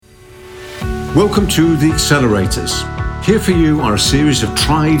Welcome to The Accelerators. Here for you are a series of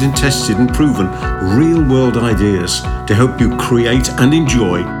tried and tested and proven real-world ideas to help you create and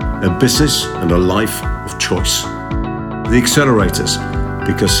enjoy a business and a life of choice. The Accelerators,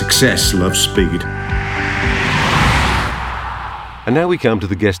 because success loves speed. And now we come to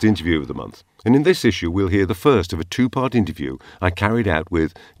the guest interview of the month. And in this issue, we'll hear the first of a two-part interview I carried out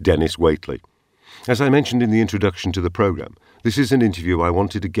with Denis Waitley. As I mentioned in the introduction to the programme, this is an interview I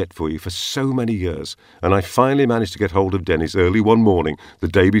wanted to get for you for so many years, and I finally managed to get hold of Denis early one morning, the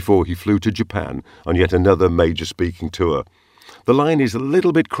day before he flew to Japan on yet another major speaking tour. The line is a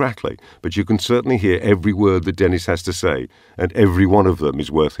little bit crackly, but you can certainly hear every word that Denis has to say, and every one of them is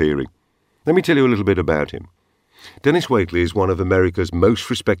worth hearing. Let me tell you a little bit about him. Denis Waitley is one of America's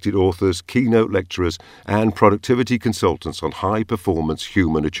most respected authors, keynote lecturers, and productivity consultants on high-performance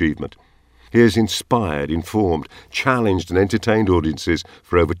human achievement. He has inspired, informed, challenged and entertained audiences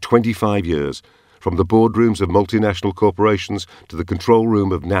for over 25 years, from the boardrooms of multinational corporations to the control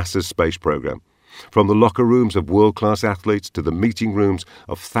room of NASA's space program, from the locker rooms of world-class athletes to the meeting rooms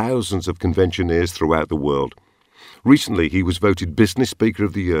of thousands of conventioneers throughout the world. Recently, he was voted Business Speaker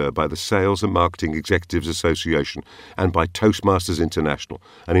of the Year by the Sales and Marketing Executives Association and by Toastmasters International,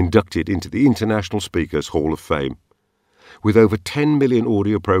 and inducted into the International Speakers Hall of Fame. With over 10 million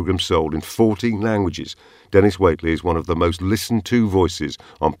audio programs sold in 14 languages, Denis Waitley is one of the most listened-to voices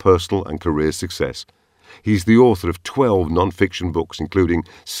on personal and career success. He's the author of 12 non-fiction books, including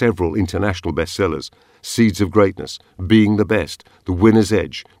several international bestsellers, Seeds of Greatness, Being the Best, The Winner's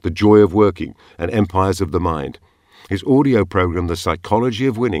Edge, The Joy of Working, and Empires of the Mind. His audio program, The Psychology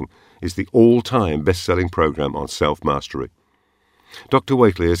of Winning, is the all-time best-selling program on self-mastery. Dr.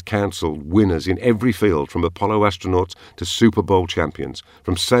 Waitley has counselled winners in every field, from Apollo astronauts to Super Bowl champions,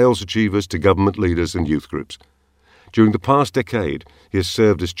 from sales achievers to government leaders and youth groups. During the past decade, he has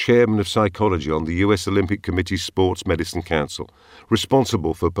served as chairman of psychology on the U.S. Olympic Committee's Sports Medicine Council,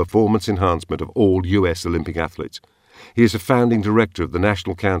 responsible for performance enhancement of all U.S. Olympic athletes. He is a founding director of the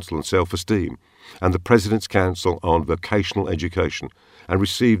National Council on Self-Esteem and the President's Council on Vocational Education, and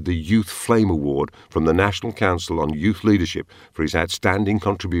received the Youth Flame Award from the National Council on Youth Leadership for his outstanding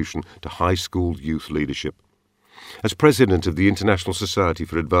contribution to high school youth leadership. As president of the International Society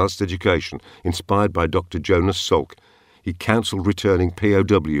for Advanced Education, inspired by Dr. Jonas Salk, he counselled returning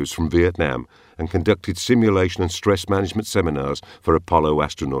POWs from Vietnam and conducted simulation and stress management seminars for Apollo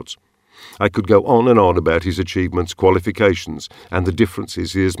astronauts. I could go on and on about his achievements, qualifications, and the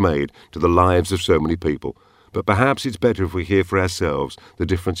differences he has made to the lives of so many people. But perhaps it's better if we hear for ourselves the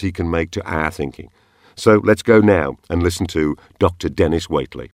difference he can make to our thinking. So let's go now and listen to Dr. Denis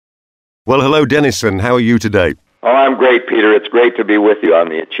Waitley. Well, hello, Denis, and how are you today? Oh, I'm great, Peter. It's great to be with you on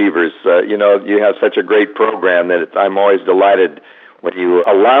The Achievers. You have such a great program that I'm always delighted when you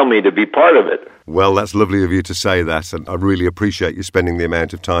allow me to be part of it. Well, that's lovely of you to say that, and I really appreciate you spending the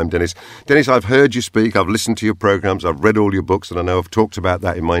amount of time, Denis. Denis, I've heard you speak, I've listened to your programs, I've read all your books, and I know I've talked about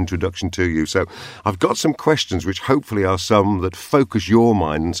that in my introduction to you. So I've got some questions which hopefully are some that focus your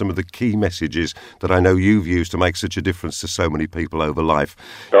mind and some of the key messages that I know you've used to make such a difference to so many people over life.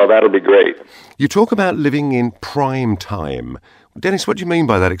 Oh, that'll be great. You talk about living in prime time. Denis, what do you mean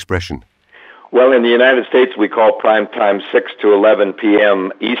by that expression? Well, in the United States, we call prime time 6 to 11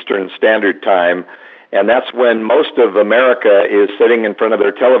 p.m. Eastern Standard Time, and that's when most of America is sitting in front of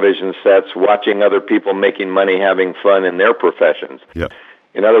their television sets watching other people making money, having fun in their professions. Yeah.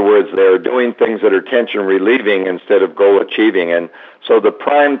 In other words, they're doing things that are tension relieving instead of goal achieving. And so the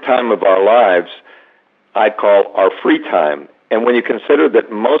prime time of our lives, I call our free time. And when you consider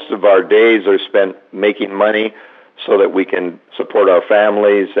that most of our days are spent making money so that we can support our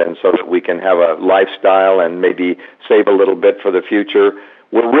families and so that we can have a lifestyle and maybe save a little bit for the future,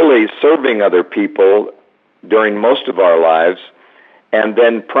 we're really serving other people during most of our lives. And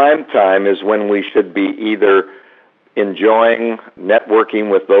then prime time is when we should be either enjoying, networking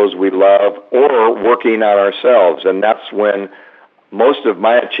with those we love, or working on ourselves. And that's when most of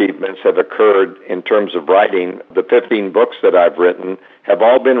my achievements have occurred in terms of writing. The 15 books that I've written have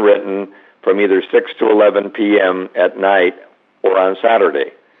all been written from either 6 to 11 p.m. at night or on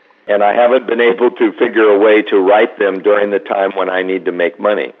Saturday. And I haven't been able to figure a way to write them during the time when I need to make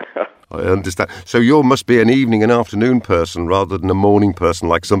money. I understand. So you must be an evening and afternoon person rather than a morning person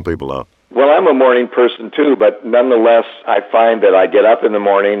like some people are. Well, I'm a morning person too, but nonetheless, I find that I get up in the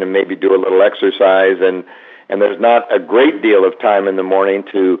morning and maybe do a little exercise, and there's not a great deal of time in the morning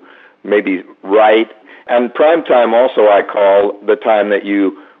to maybe write. And prime time also I call the time that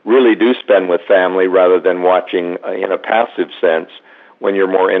you really do spend with family rather than watching in a passive sense when you're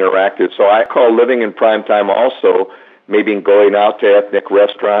more interactive. So I call living in prime time also maybe going out to ethnic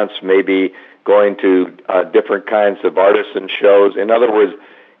restaurants, maybe going to different kinds of artisan shows. In other words,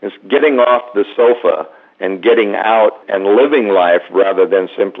 it's getting off the sofa and getting out and living life rather than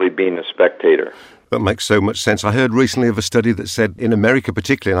simply being a spectator. That makes so much sense. I heard recently of a study that said in America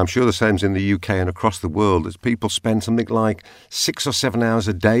particularly, and I'm sure the same's in the UK and across the world, that people spend something like 6 or 7 hours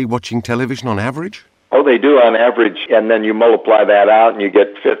a day watching television on average. Oh, they do on average, and then you multiply that out and you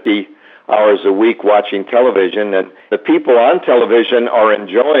get 50 hours a week watching television, and the people on television are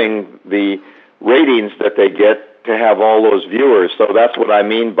enjoying the ratings that they get to have all those viewers. So that's what I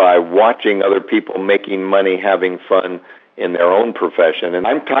mean by watching other people making money, having fun in their own profession. And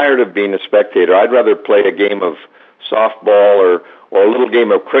I'm tired of being a spectator. I'd rather play a game of softball or a little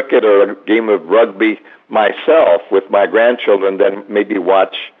game of cricket or a game of rugby myself with my grandchildren than maybe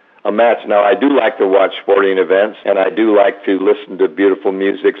watch a match. Now, I do like to watch sporting events, and I do like to listen to beautiful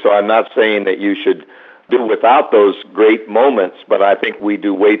music, so I'm not saying that you should do without those great moments, but I think we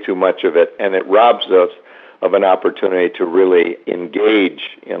do way too much of it, and it robs us of an opportunity to really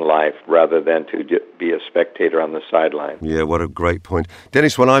engage in life rather than to be a spectator on the sideline. Yeah, what a great point.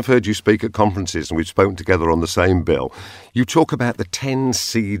 Denis, when I've heard you speak at conferences, and we've spoken together on the same bill, you talk about the 10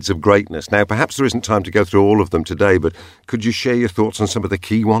 seeds of greatness. Now, perhaps there isn't time to go through all of them today, but could you share your thoughts on some of the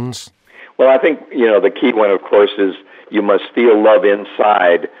key ones? Well, I think, the key one, of course, is you must feel love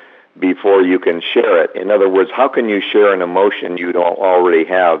inside before you can share it. In other words, how can you share an emotion you don't already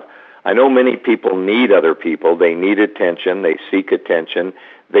have? I know many people need other people. They need attention. They seek attention.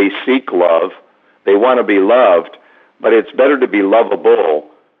 They seek love. They want to be loved, but it's better to be lovable.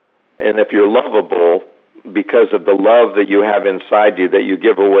 And if you're lovable because of the love that you have inside you that you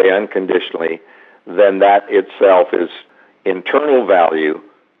give away unconditionally, then that itself is internal value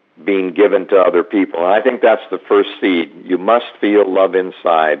being given to other people. And I think that's the first seed. You must feel love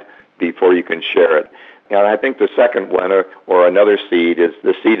inside before you can share it. And I think the second one, or another seed, is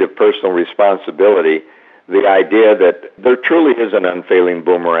the seed of personal responsibility, the idea that there truly is an unfailing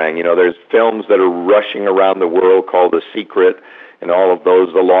boomerang. There's films that are rushing around the world called The Secret and all of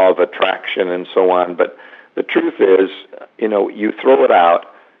those, The Law of Attraction and so on. But the truth is, you throw it out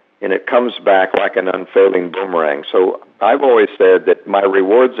and it comes back like an unfailing boomerang. So I've always said that my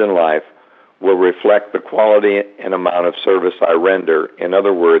rewards in life will reflect the quality and amount of service I render. In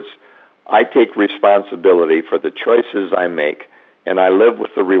other words, I take responsibility for the choices I make, and I live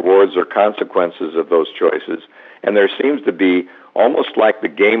with the rewards or consequences of those choices. And there seems to be, almost like the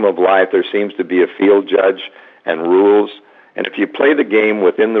game of life, there seems to be a field judge and rules. And if you play the game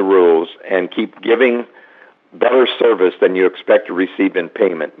within the rules and keep giving better service than you expect to receive in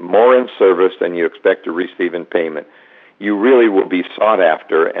payment, more in service than you expect to receive in payment, you really will be sought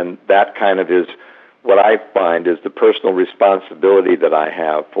after, and that kind of is what I find is the personal responsibility that I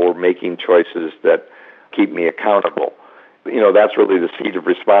have for making choices that keep me accountable. That's really the seed of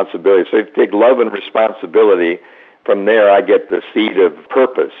responsibility. So if you take love and responsibility, from there I get the seed of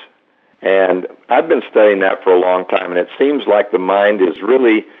purpose. And I've been studying that for a long time, and it seems like the mind is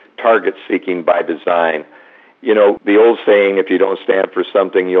really target-seeking by design. The old saying, if you don't stand for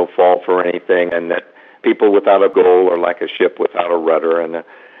something, you'll fall for anything, and that people without a goal are like a ship without a rudder, and a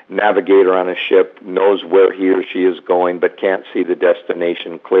navigator on a ship knows where he or she is going but can't see the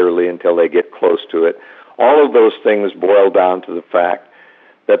destination clearly until they get close to it. All of those things boil down to the fact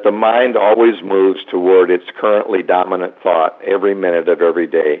that the mind always moves toward its currently dominant thought every minute of every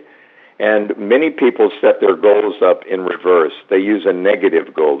day. And many people set their goals up in reverse. They use a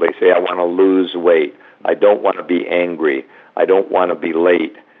negative goal. They say, I want to lose weight. I don't want to be angry. I don't want to be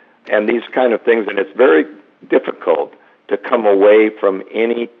late. And these kind of things, and it's very difficult to come away from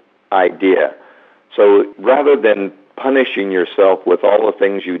any idea. So rather than punishing yourself with all the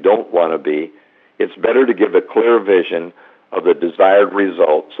things you don't want to be, it's better to give a clear vision of the desired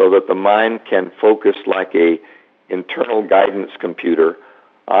result so that the mind can focus like a internal guidance computer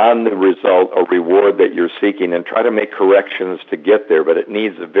on the result or reward that you're seeking and try to make corrections to get there. But it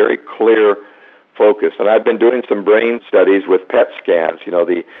needs a very clear focus. And I've been doing some brain studies with PET scans.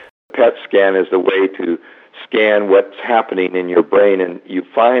 The PET scan is the way to scan what's happening in your brain, and you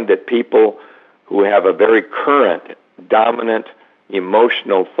find that people who have a very current, dominant,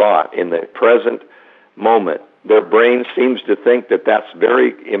 emotional thought in the present moment, their brain seems to think that that's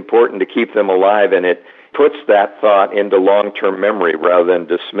very important to keep them alive, and it puts that thought into long-term memory rather than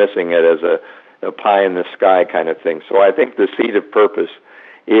dismissing it as a pie-in-the-sky kind of thing. So I think the seed of purpose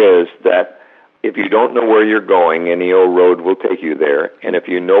is that if you don't know where you're going, any old road will take you there, and if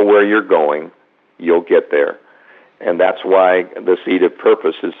you know where you're going, you'll get there. And that's why the seed of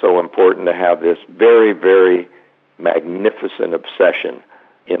purpose is so important, to have this very, very magnificent obsession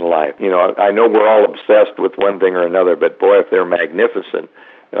in life. I know we're all obsessed with one thing or another, but boy, if they're magnificent,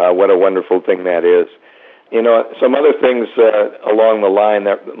 what a wonderful thing that is. Some other things along the line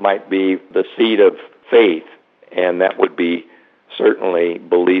that might be the seed of faith, and that would be certainly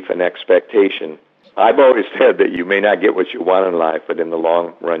belief and expectation. I've always said that you may not get what you want in life, but in the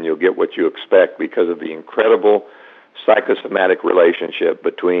long run you'll get what you expect because of the incredible psychosomatic relationship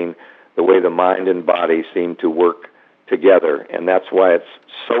between the way the mind and body seem to work together. And that's why it's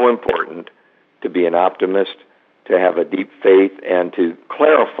so important to be an optimist, to have a deep faith, and to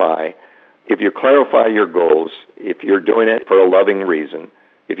clarify. If you clarify your goals, if you're doing it for a loving reason,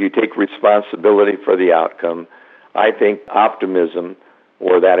 if you take responsibility for the outcome, I think optimism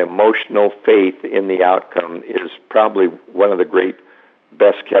or that emotional faith in the outcome is probably one of the great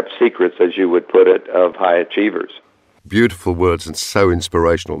best-kept secrets, as you would put it, of high achievers. Beautiful words and so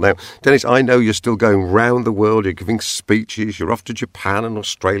inspirational. Now, Denis, I know you're still going round the world, you're giving speeches, you're off to Japan and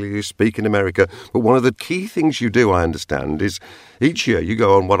Australia, you speak in America, but one of the key things you do, I understand, is each year you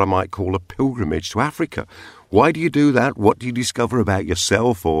go on what I might call a pilgrimage to Africa. Why do you do that? What do you discover about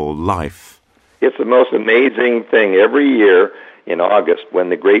yourself or life? It's the most amazing thing. Every year in August, when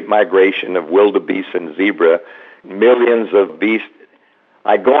the great migration of wildebeest and zebra, millions of beasts,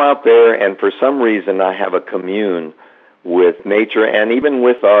 I go out there and for some reason I have a commune with nature and even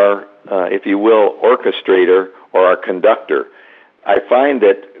with our, if you will, orchestrator or our conductor. I find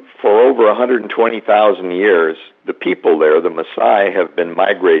that for over 120,000 years, the people there, the Maasai, have been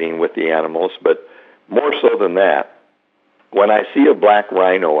migrating with the animals, but more so than that, when I see a black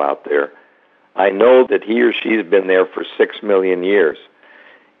rhino out there, I know that he or she has been there for 6 million years.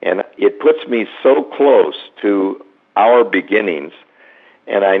 And it puts me so close to our beginnings.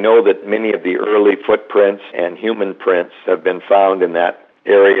 And I know that many of the early footprints and human prints have been found in that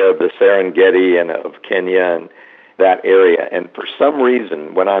area of the Serengeti and of Kenya and that area. And for some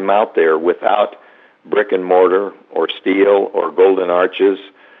reason, when I'm out there without brick and mortar or steel or golden arches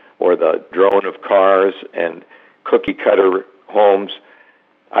or the drone of cars and cookie cutter homes,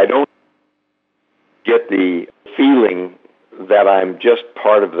 I don't get the feeling that I'm just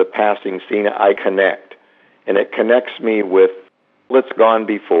part of the passing scene. I connect. And it connects me with what's gone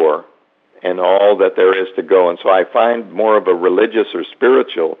before and all that there is to go. And so I find more of a religious or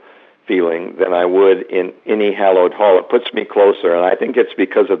spiritual feeling than I would in any hallowed hall. It puts me closer, and I think it's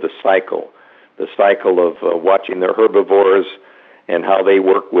because of the cycle of watching the herbivores and how they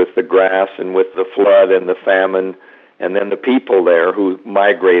work with the grass and with the flood and the famine, and then the people there who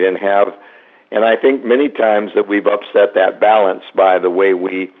migrate and have. And I think many times that we've upset that balance by the way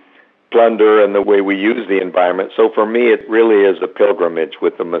we plunder and the way we use the environment. So for me, it really is a pilgrimage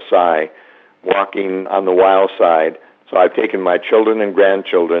with the Maasai, walking on the wild side. So I've taken my children and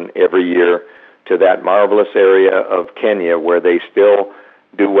grandchildren every year to that marvelous area of Kenya where they still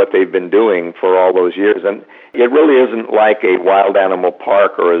do what they've been doing for all those years. And it really isn't like a wild animal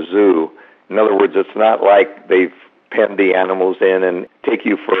park or a zoo. In other words, it's not like they've penned the animals in and take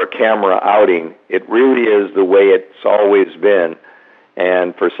you for a camera outing. It really is the way it's always been.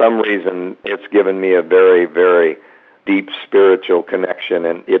 And for some reason, it's given me a very, very deep spiritual connection,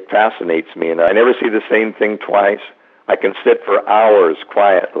 and it fascinates me. And I never see the same thing twice. I can sit for hours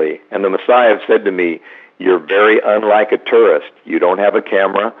quietly. And the Maasai have said to me, you're very unlike a tourist. You don't have a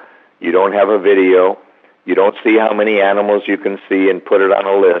camera. You don't have a video. You don't see how many animals you can see and put it on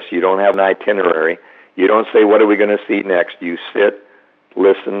a list. You don't have an itinerary. You don't say, what are we going to see next? You sit,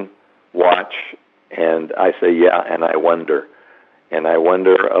 listen, watch, and I say, yeah, and I wonder. And I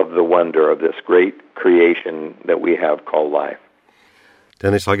wonder of the wonder of this great creation that we have called life.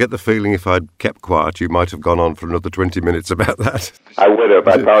 Denis, I get the feeling if I'd kept quiet, you might have gone on for another 20 minutes about that. I would have.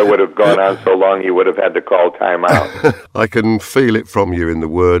 I probably would have gone on so long you would have had to call time out. I can feel it from you in the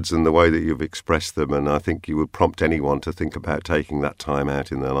words and the way that you've expressed them, and I think you would prompt anyone to think about taking that time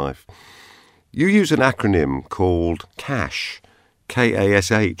out in their life. You use an acronym called CASH,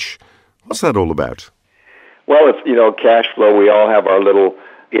 K-A-S-H. What's that all about? Well, it's, cash flow. We all have our little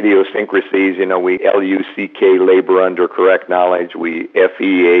idiosyncrasies. We L-U-C-K, labor under correct knowledge. We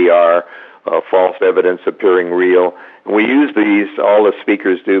F-E-A-R, false evidence appearing real. And we use these, all the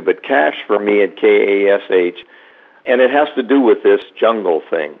speakers do, but cash for me at K-A-S-H, and it has to do with this jungle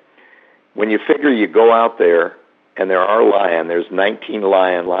thing. When you figure you go out there and there are there's 19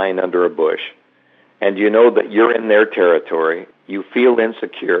 lion lying under a bush, and you know that you're in their territory, you feel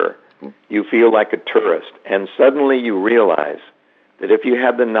insecure. You feel like a tourist, and suddenly you realize that if you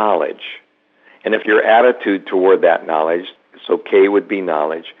had the knowledge, and if your attitude toward that knowledge, so K would be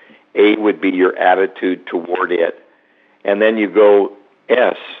knowledge, A would be your attitude toward it, and then you go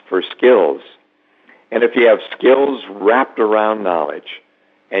S for skills. And if you have skills wrapped around knowledge,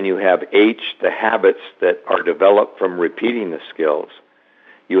 and you have H, the habits that are developed from repeating the skills.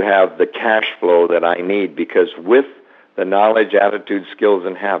 You have the cash flow that I need, because with the knowledge, attitude, skills,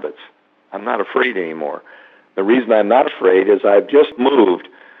 and habits, I'm not afraid anymore. The reason I'm not afraid is I've just moved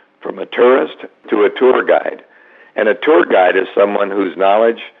from a tourist to a tour guide. And a tour guide is someone whose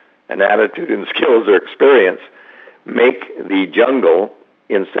knowledge and attitude and skills or experience make the jungle,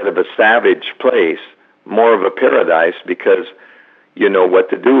 instead of a savage place, more of a paradise, because you know what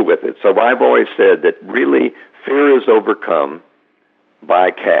to do with it. So I've always said that really fear is overcome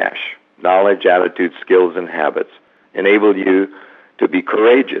by cash. Knowledge, attitude, skills, and habits enable you to be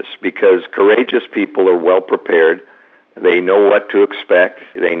courageous, because courageous people are well prepared. They know what to expect.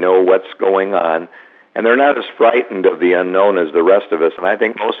 They know what's going on. And they're not as frightened of the unknown as the rest of us. And I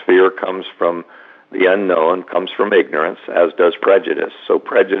think most fear comes from the unknown, comes from ignorance, as does prejudice. So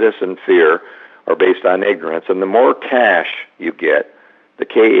prejudice and fear are based on ignorance. And the more cash you get, the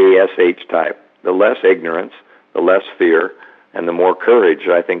KASH type, the less ignorance, the less fear, and the more courage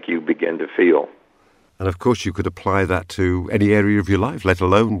I think you begin to feel. And of course you could apply that to any area of your life, let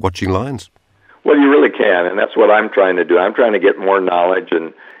alone watching lions. Well, you really can, and that's what I'm trying to do. I'm trying to get more knowledge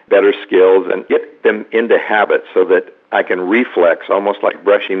and better skills and get them into habits so that I can reflex, almost like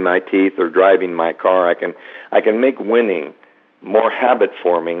brushing my teeth or driving my car. I can make winning more habit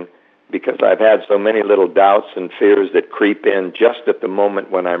forming, because I've had so many little doubts and fears that creep in just at the moment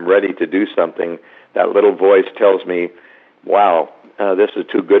when I'm ready to do something. That little voice tells me, wow, this is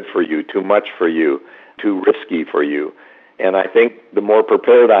too good for you, too much for you, too risky for you. And I think the more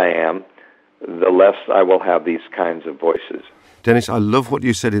prepared I am, the less I will have these kinds of voices. Denis, I love what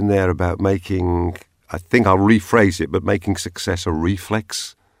you said in there about making, I think I'll rephrase it, but making success a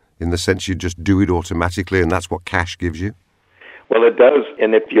reflex, in the sense you just do it automatically, and that's what cash gives you. Well, it does,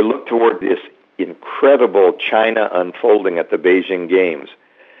 and if you look toward this incredible China unfolding at the Beijing Games,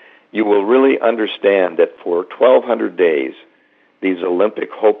 you will really understand that for 1,200 days, these Olympic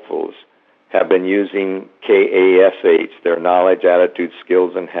hopefuls have been using KASH, their knowledge, attitude,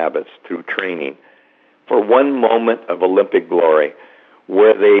 skills, and habits, through training, for one moment of Olympic glory,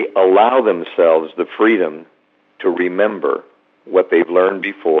 where they allow themselves the freedom to remember what they've learned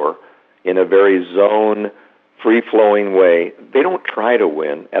before in a very zone, free-flowing way. They don't try to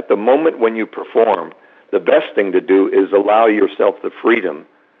win. At the moment when you perform, the best thing to do is allow yourself the freedom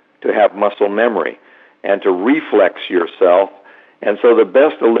to have muscle memory and to reflex yourself. And so the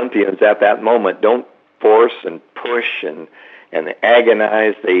best Olympians at that moment don't force and push and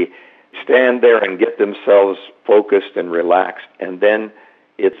agonize. They stand there and get themselves focused and relaxed. And then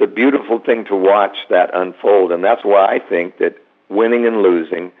it's a beautiful thing to watch that unfold. And that's why I think that winning and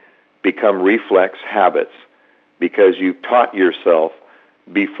losing become reflex habits, because you've taught yourself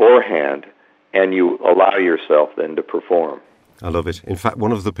beforehand and you allow yourself then to perform. I love it. In fact,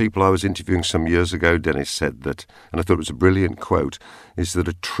 one of the people I was interviewing some years ago, Denis, said that, and I thought it was a brilliant quote, is that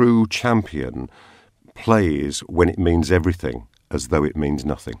a true champion plays when it means everything as though it means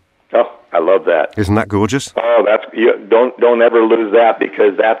nothing. Oh, I love that. Isn't that gorgeous? Oh, don't ever lose that,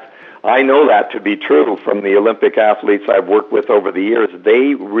 because I know that to be true from the Olympic athletes I've worked with over the years.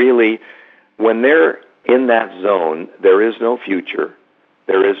 They really, when they're in that zone, there is no future,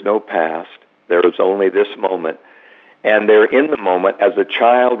 there is no past, there is only this moment. And they're in the moment as a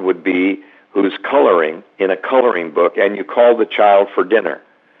child would be who's coloring in a coloring book, and you call the child for dinner.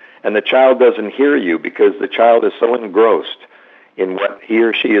 And the child doesn't hear you because the child is so engrossed in what he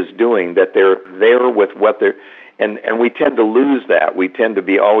or she is doing that they're there with what they're... And we tend to lose that. We tend to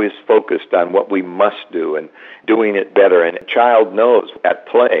be always focused on what we must do and doing it better. And a child knows at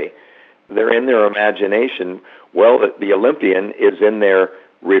play, they're in their imagination. Well, the Olympian is in their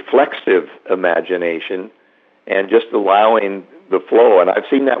reflexive imagination and just allowing the flow. And I've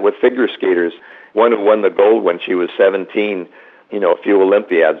seen that with figure skaters. One who won the gold when she was 17, a few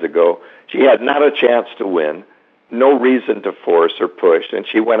Olympiads ago. She had not a chance to win, no reason to force or push, and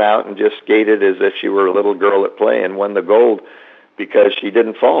she went out and just skated as if she were a little girl at play and won the gold because she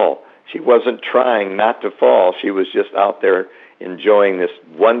didn't fall. She wasn't trying not to fall. She was just out there enjoying this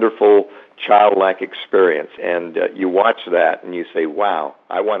wonderful childlike experience. And you watch that and you say, wow,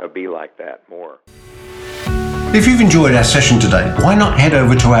 I want to be like that more. If you've enjoyed our session today, why not head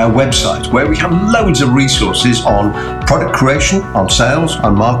over to our website, where we have loads of resources on product creation, on sales,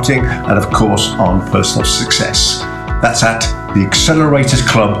 on marketing, and of course on personal success. That's at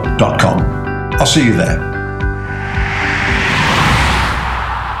theacceleratorsclub.com. I'll see you there.